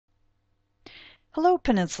Hello,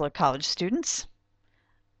 Peninsula College students.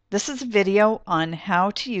 This is a video on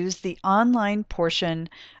how to use the online portion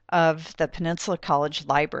of the Peninsula College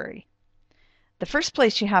library. The first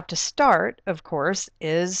place you have to start, of course,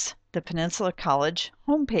 is the Peninsula College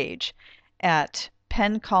homepage at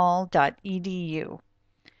pencol.edu.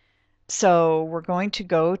 So we're going to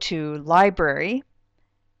go to Library.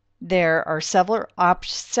 There are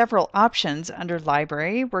several options under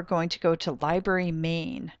Library. We're going to go to Library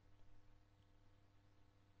Main.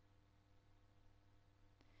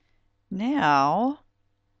 Now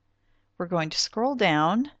we're going to scroll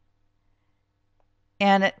down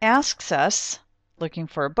and it asks us, looking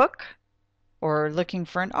for a book or looking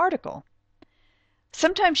for an article.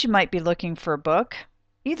 Sometimes you might be looking for a book,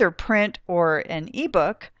 either print or an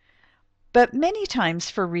ebook, but many times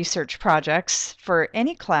for research projects for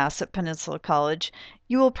any class at Peninsula College,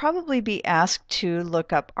 you will probably be asked to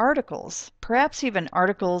look up articles, perhaps even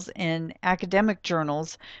articles in academic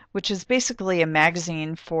journals, which is basically a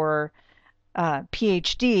magazine for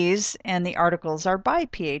PhDs, and the articles are by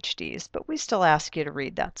PhDs, but we still ask you to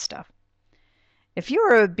read that stuff. If you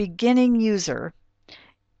are a beginning user,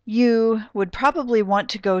 you would probably want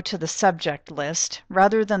to go to the subject list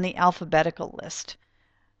rather than the alphabetical list.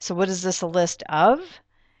 So what is this a list of?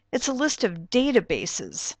 It's a list of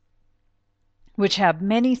databases which have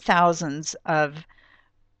many thousands of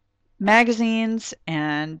magazines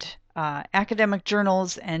and academic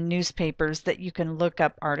journals and newspapers that you can look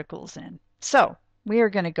up articles in. So we are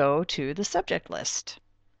going to go to the subject list.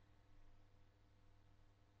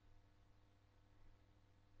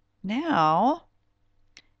 Now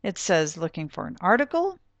it says looking for an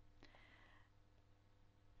article.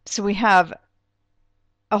 So we have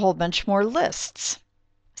a whole bunch more lists.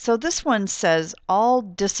 So this one says all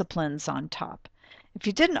disciplines on top. If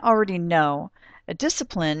you didn't already know, a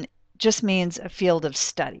discipline just means a field of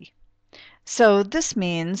study. So this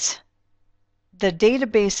means the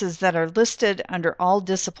databases that are listed under all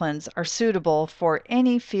disciplines are suitable for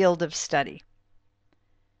any field of study.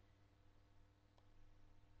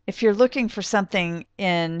 If you're looking for something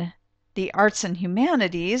in the arts and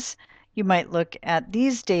humanities, you might look at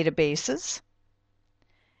these databases.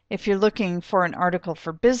 If you're looking for an article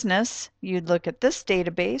for business, you'd look at this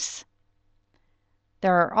database.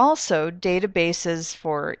 There are also databases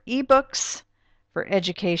for ebooks, for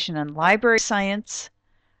education and library science,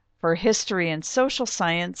 for history and social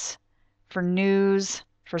science, for news,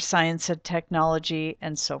 for science and technology,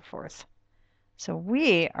 and so forth. So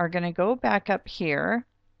we are going to go back up here.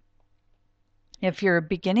 If you're a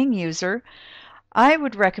beginning user, I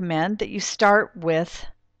would recommend that you start with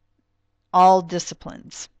all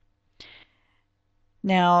disciplines.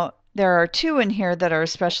 Now, there are two in here that are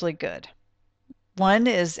especially good. One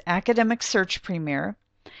is Academic Search Premier.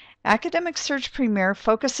 Academic Search Premier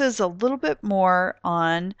focuses a little bit more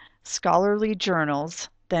on scholarly journals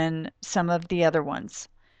than some of the other ones.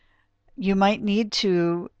 You might need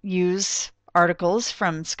to use articles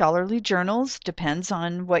from scholarly journals, depends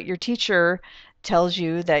on what your teacher tells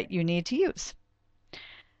you that you need to use.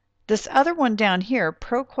 This other one down here,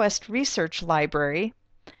 ProQuest Research Library,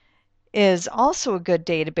 is also a good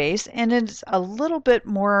database, and it's a little bit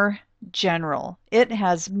more general. It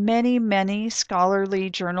has many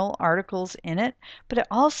scholarly journal articles in it, but it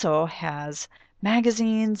also has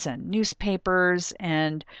magazines and newspapers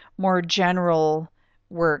and more general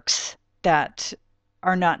works that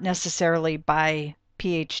are not necessarily by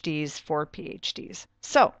PhDs for PhDs.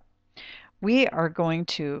 So we are going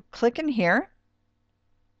to click in here,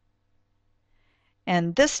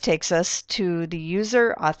 and this takes us to the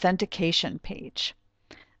user authentication page.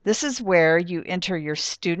 This is where you enter your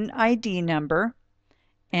student ID number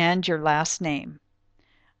and your last name.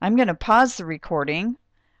 I'm going to pause the recording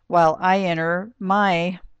while I enter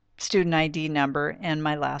my student ID number and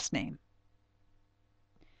my last name.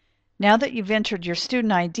 Now that you've entered your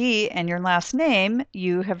student ID and your last name,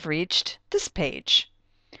 you have reached this page.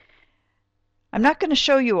 I'm not going to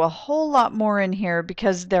show you a whole lot more in here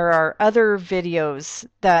because there are other videos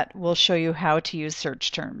that will show you how to use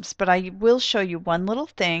search terms, but I will show you one little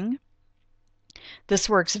thing. This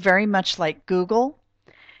works very much like Google,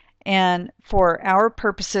 and for our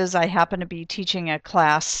purposes, I happen to be teaching a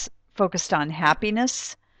class focused on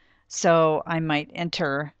happiness, so I might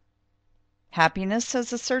enter happiness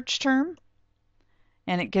as a search term,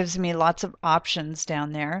 and it gives me lots of options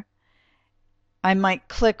down there. I might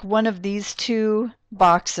click one of these two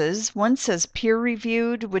boxes. One says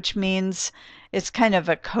peer-reviewed, which means it's kind of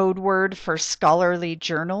a code word for scholarly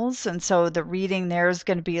journals, and so the reading there is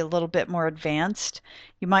going to be a little bit more advanced.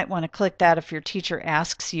 You might want to click that if your teacher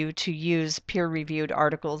asks you to use peer-reviewed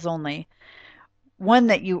articles only. one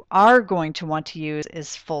that you are going to want to use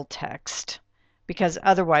is full text, because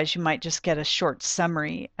otherwise you might just get a short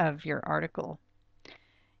summary of your article.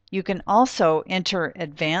 You can also enter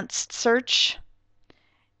advanced search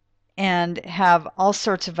and have all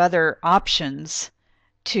sorts of other options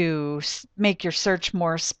to make your search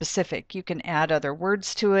more specific. You can add other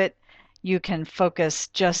words to it. You can focus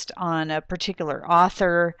just on a particular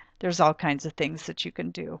author. There's all kinds of things that you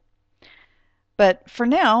can do. But for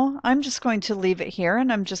now, I'm just going to leave it here,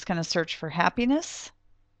 and I'm just going to search for happiness.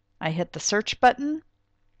 I hit the search button,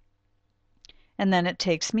 and then it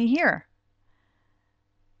takes me here.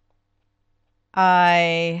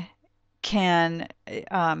 I can,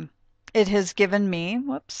 it has given me,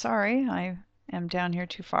 whoops, sorry, I am down here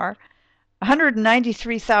too far,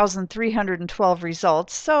 193,312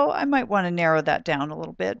 results, so I might want to narrow that down a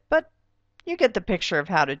little bit, but you get the picture of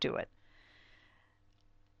how to do it.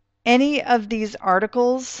 Any of these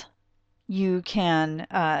articles you can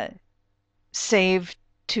save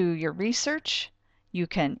to your research. You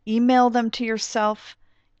can email them to yourself.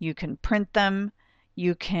 You can print them.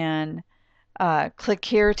 You can click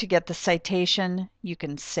here to get the citation. You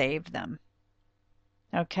can save them.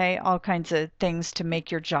 Okay, all kinds of things to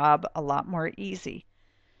make your job a lot more easy.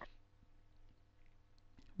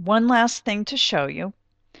 One last thing to show you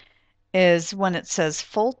is when it says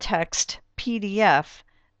full text PDF,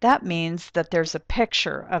 that means that there's a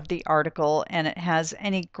picture of the article and it has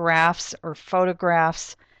any graphs or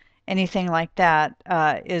photographs, anything like that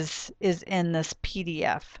is in this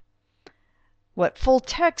PDF. What full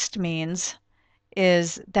text means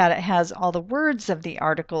is that it has all the words of the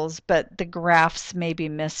articles, but the graphs may be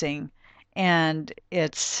missing, and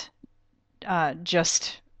it's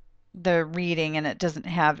just the reading, and it doesn't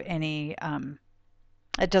have any,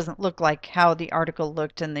 it doesn't look like how the article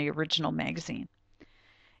looked in the original magazine.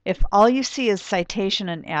 If all you see is citation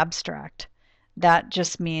and abstract, that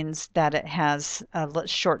just means that it has a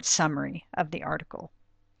short summary of the article.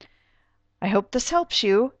 I hope this helps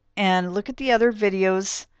you, and look at the other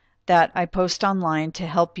videos that I post online to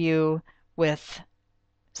help you with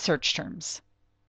search terms.